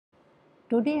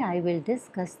Today I will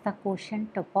discuss the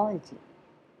quotient topology.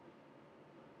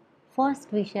 First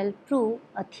we shall prove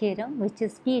a theorem which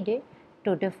is needed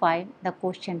to define the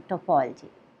quotient topology.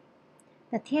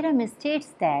 The theorem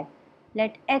states that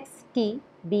let Xt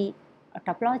be a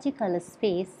topological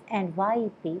space and Y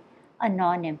be a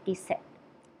non-empty set.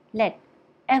 Let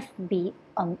F be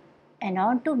an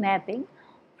onto mapping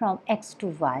from X to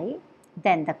Y,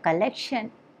 then the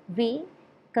collection V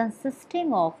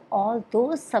consisting of all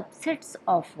those subsets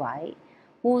of Y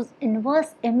whose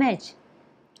inverse image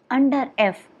under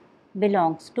F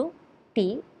belongs to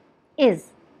T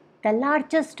is the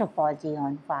largest topology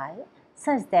on Y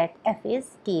such that F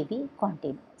is TV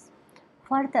continuous.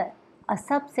 Further, a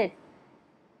subset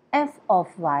F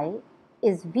of Y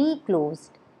is V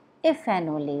closed if and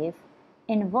only if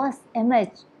inverse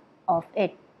image of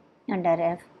it under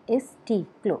F is T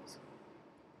closed.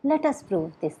 Let us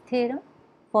prove this theorem.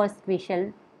 First we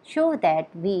shall show that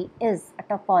V is a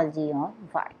topology on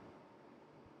Y.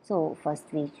 So first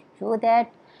we show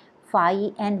that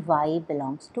phi and Y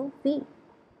belongs to V,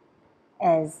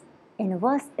 as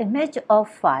inverse image of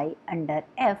phi under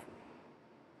F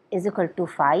is equal to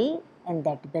phi and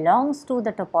that belongs to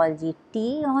the topology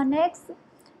T on X.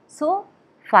 So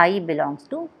phi belongs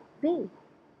to V,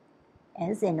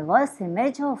 as inverse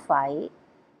image of phi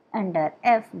under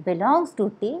F belongs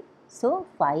to T, so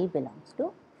phi belongs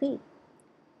to V.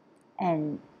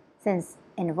 And since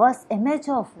inverse image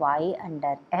of Y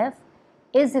under F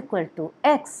is equal to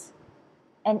X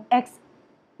and X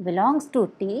belongs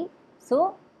to T,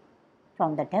 so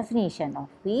from the definition of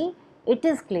V, it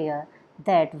is clear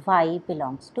that Y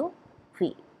belongs to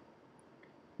V.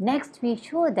 Next, we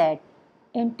show that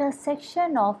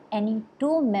intersection of any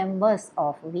two members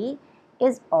of V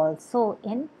is also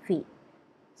in V.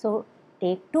 So,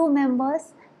 take two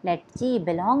members, let G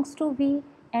belongs to V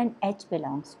and H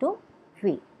belongs to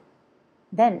V.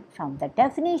 Then, from the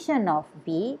definition of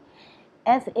V,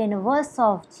 F inverse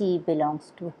of G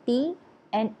belongs to T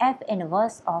and F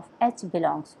inverse of H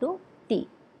belongs to T.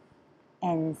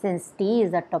 And since T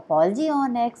is a topology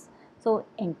on X, so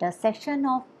intersection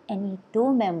of any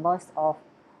two members of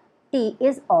T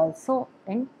is also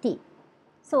in T.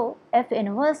 So F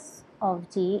inverse of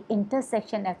G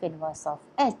intersection F inverse of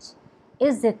H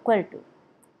is equal to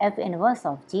F inverse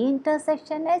of G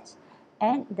intersection H,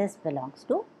 and this belongs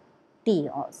to T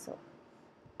also.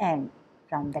 And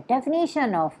from the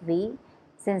definition of V,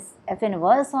 since F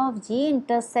inverse of G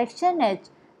intersection H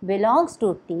belongs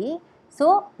to T,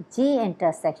 so G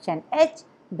intersection H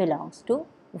belongs to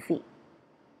V.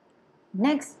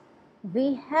 Next,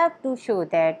 we have to show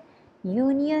that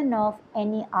union of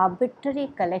any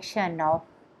arbitrary collection of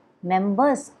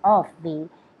members of V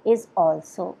is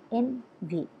also in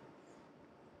V.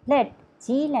 Let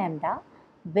G lambda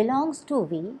belongs to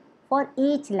V for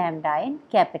each lambda in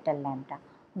capital lambda,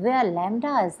 where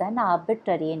lambda is an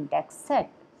arbitrary index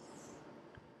set.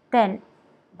 Then,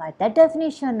 by the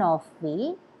definition of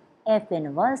V, F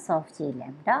inverse of G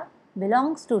lambda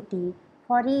belongs to T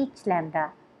for each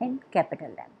lambda in capital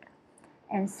lambda.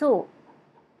 And so,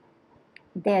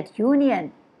 their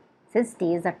union, since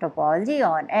T is a topology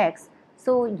on X,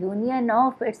 so union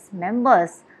of its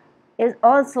members is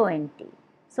also in T.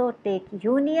 So, take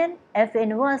union F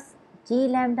inverse G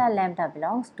lambda, lambda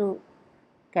belongs to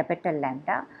capital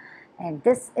lambda, and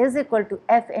this is equal to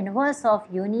F inverse of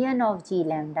union of G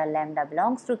lambda, lambda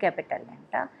belongs to capital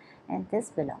lambda, and this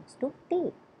belongs to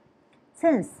T.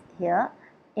 Since here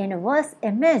inverse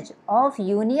image of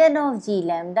union of G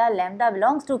lambda, lambda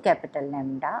belongs to capital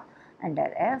lambda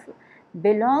under F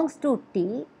belongs to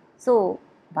T, so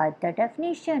by the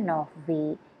definition of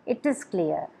V, it is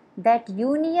clear that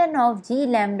union of G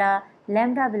lambda,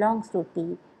 lambda belongs to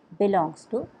T belongs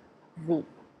to V.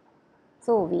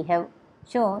 So we have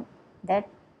shown that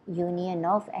union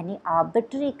of any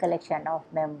arbitrary collection of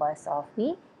members of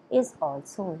V is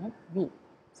also in V.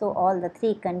 So all the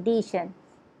three conditions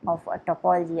of a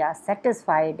topology are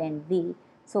satisfied in V.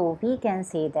 So we can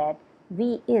say that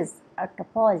V is a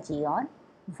topology on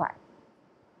Y.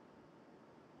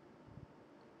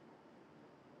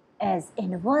 As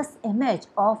inverse image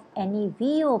of any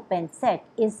V open set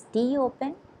is T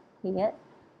open, here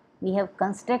we have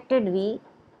constructed V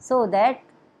so that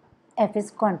F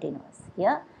is continuous.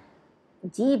 Here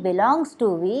G belongs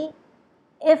to V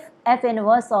if F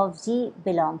inverse of G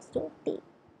belongs to T.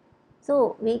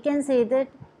 So we can say that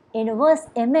inverse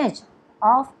image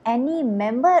of any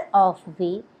member of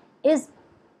V is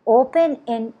open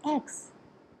in X,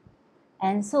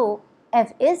 and so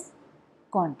F is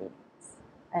continuous.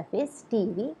 F is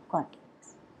TV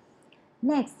continuous.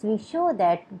 Next, we show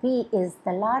that V is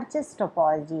the largest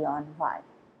topology on Y.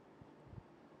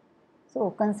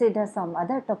 So consider some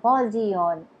other topology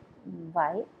on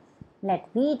Y. Let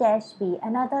V dash be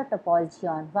another topology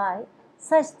on Y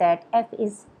such that F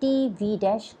is T V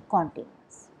dash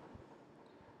continuous.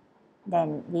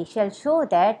 Then we shall show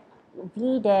that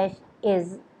V dash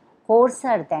is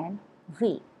coarser than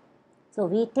V. So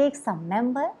we take some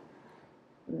member,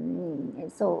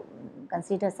 so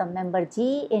consider some member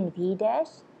G in V dash,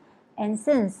 and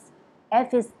since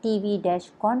F is TV dash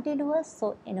continuous,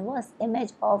 so inverse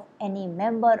image of any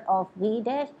member of V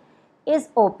dash is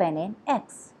open in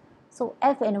X. So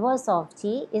F inverse of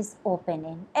G is open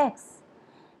in X,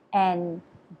 and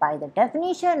by the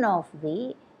definition of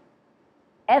V,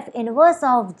 F inverse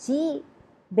of G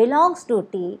belongs to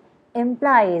T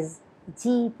implies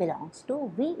G belongs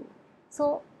to V.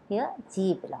 So here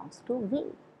G belongs to V.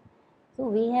 So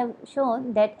we have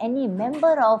shown that any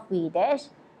member of V dash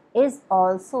is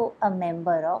also a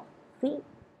member of V.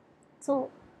 So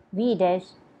V dash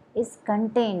is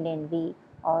contained in V,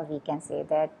 or we can say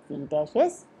that V dash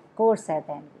is coarser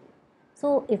than V.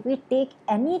 So if we take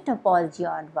any topology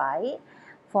on Y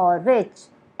for which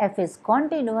F is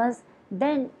continuous,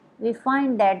 then we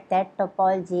find that that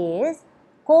topology is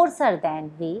coarser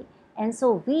than V, and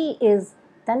so V is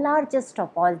the largest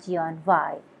topology on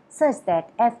Y such that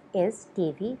F is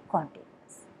TV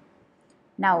continuous.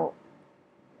 Now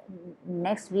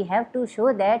next we have to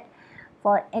show that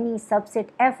for any subset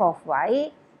F of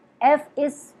Y, F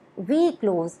is V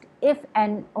closed if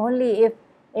and only if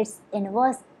its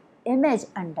inverse image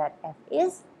under F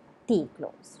is T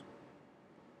closed.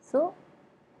 So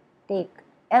take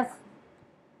F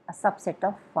a subset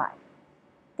of Y.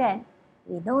 Then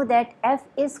we know that F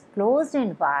is closed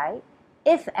in Y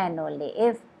if and only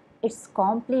if its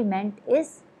complement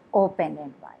is open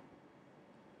in Y.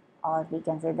 Or we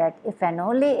can say that if and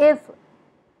only if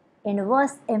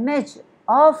inverse image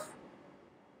of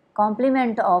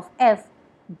complement of F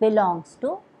belongs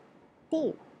to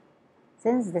T.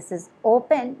 Since this is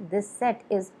open, this set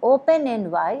is open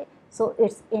in Y, so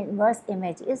its inverse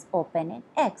image is open in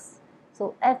X.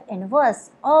 So F inverse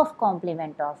of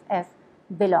complement of F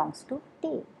belongs to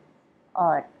T.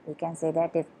 Or we can say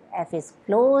that if F is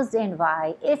closed in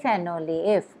Y, if and only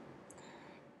if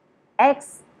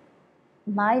X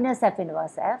minus F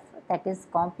inverse F, that is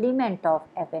complement of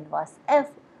F inverse F,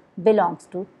 belongs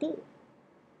to T.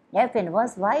 F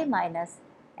inverse Y minus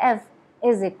F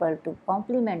is equal to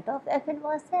complement of F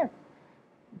inverse F.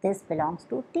 This belongs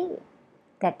to T.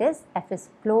 That is, F is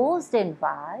closed in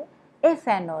Y if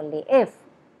and only if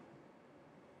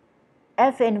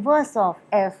F inverse of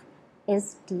F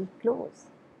is T closed.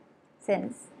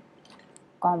 Since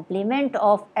complement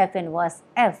of F inverse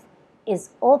F is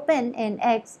open in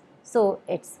X, so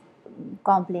its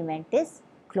complement is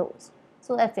closed.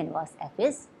 So F inverse F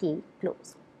is T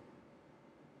closed.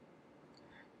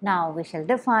 Now we shall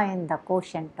define the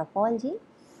quotient topology.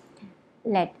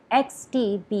 Let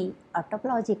Xt be a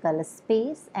topological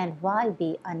space and Y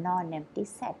be a non-empty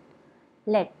set.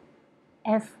 Let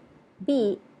F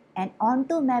be an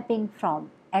onto mapping from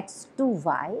X to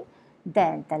Y,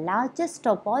 then the largest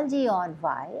topology on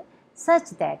Y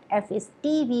such that F is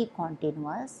TV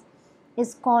continuous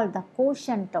is called the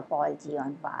quotient topology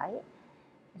on Y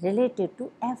related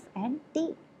to F and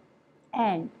T,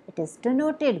 and it is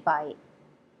denoted by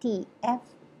TF,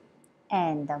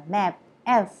 and the map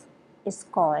F is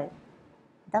called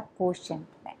the quotient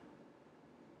map.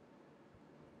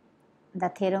 The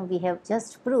theorem we have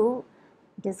just proved,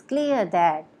 it is clear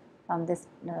that from this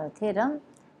theorem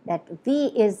that V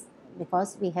is,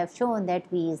 because we have shown that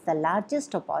V is the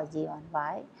largest topology on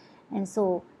Y, and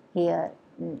so here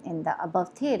in the above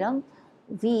theorem,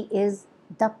 V is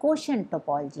the quotient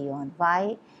topology on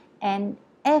Y and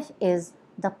F is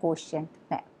the quotient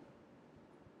map.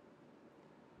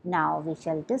 Now we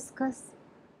shall discuss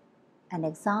an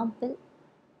example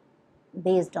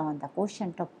based on the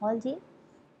quotient topology.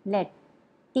 Let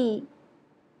T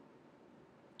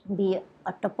be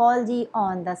a topology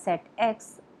on the set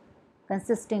X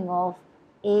consisting of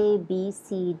A, B,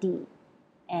 C, D,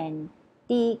 and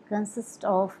T consists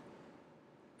of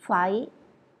phi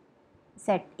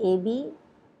set AB,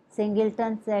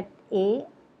 singleton set A,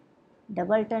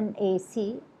 doubleton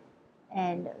AC,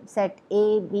 and set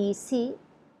ABC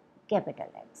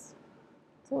capital X.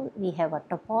 So we have a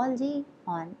topology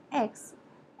on X,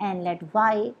 and let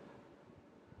Y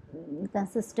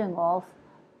consisting of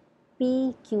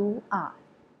P, Q, R,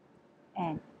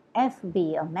 and F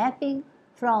be a mapping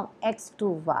from X to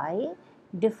Y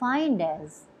defined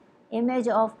as image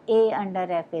of A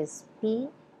under F is P,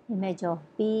 image of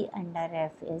B under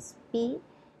F is P,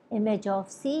 image of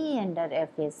C under F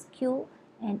is Q,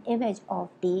 and image of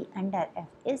D under F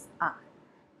is R.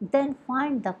 Then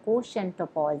find the quotient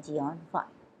topology on Y.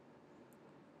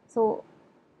 So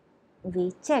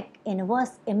we check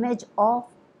inverse image of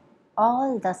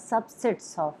all the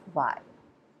subsets of Y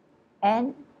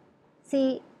and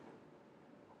see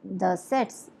the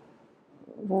sets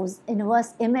whose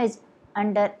inverse image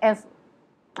under F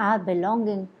are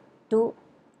belonging to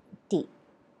T,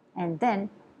 and then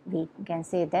we can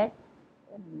say that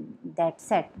that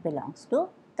set belongs to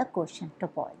the quotient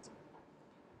topology.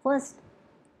 First,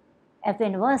 F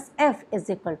inverse F is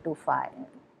equal to phi.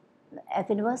 F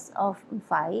inverse of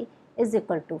phi is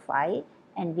equal to phi,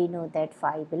 and we know that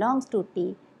phi belongs to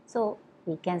T, so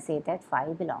we can say that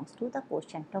phi belongs to the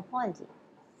quotient topology.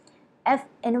 F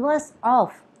inverse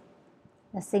of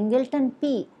the singleton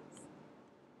P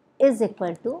is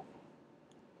equal to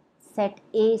set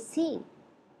AC.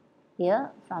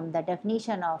 Here, from the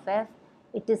definition of F,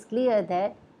 it is clear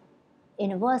that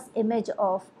inverse image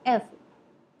of F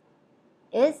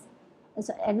is,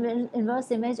 so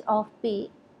inverse image of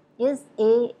P is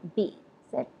AB,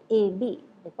 set AB,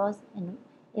 because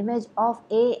image of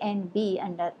A and B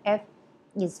under F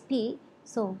is P,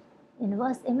 so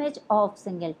inverse image of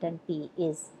singleton P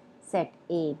is set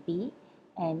AB,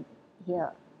 and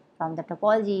here from the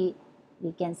topology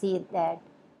we can see that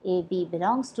AB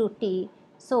belongs to T,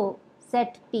 so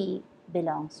set P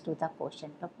belongs to the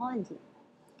quotient topology.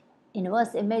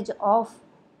 Inverse image of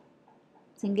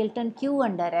singleton Q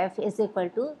under F is equal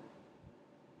to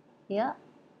here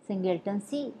singleton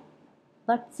C,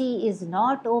 but C is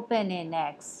not open in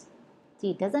X.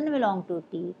 C doesn't belong to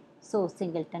T, so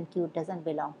singleton Q doesn't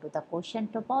belong to the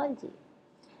quotient topology.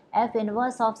 F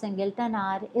inverse of singleton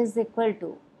R is equal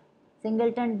to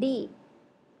singleton D.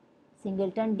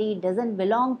 Singleton D doesn't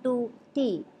belong to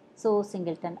T, so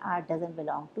singleton R doesn't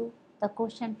belong to the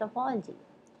quotient topology.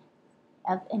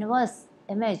 F inverse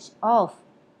image of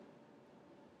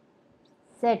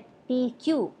set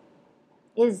PQ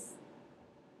is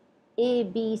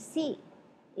ABC,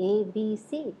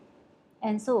 ABC,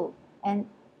 and so, and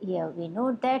here we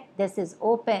note that this is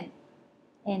open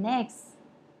in X,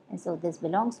 and so this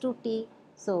belongs to T,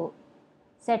 so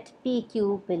set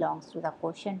PQ belongs to the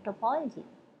quotient topology.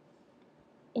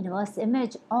 Inverse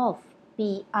image of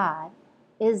PR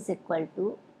is equal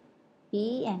to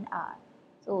P and R,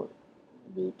 so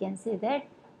we can say that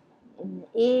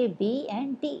A, B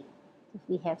and D. If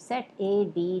we have set A,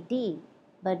 B, D,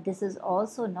 but this is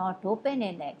also not open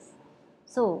in X,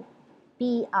 so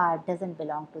PR doesn't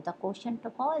belong to the quotient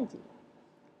topology.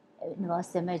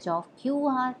 Inverse image of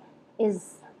QR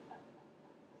is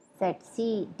set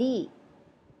C, D,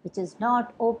 which is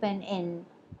not open in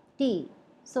T,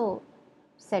 so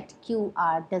set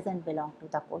QR doesn't belong to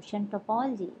the quotient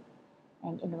topology.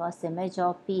 And inverse image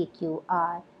of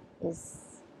PQR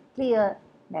is clear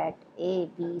that A,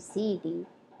 B, C, D,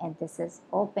 and this is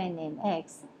open in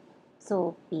X,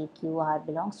 so PQR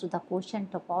belongs to the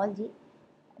quotient topology,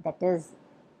 that is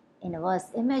inverse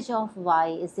image of Y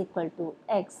is equal to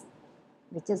X,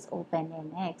 which is open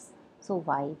in X, so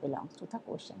Y belongs to the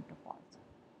quotient topology.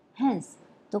 Hence,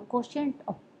 the quotient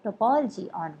of topology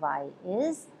on Y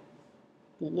is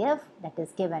TF, that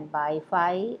is given by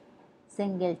phi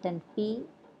singleton P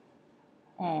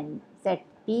and set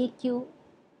PQ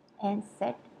and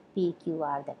set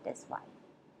PQR, that is Y.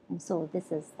 And so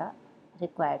this is the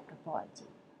required topology.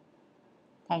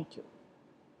 Thank you.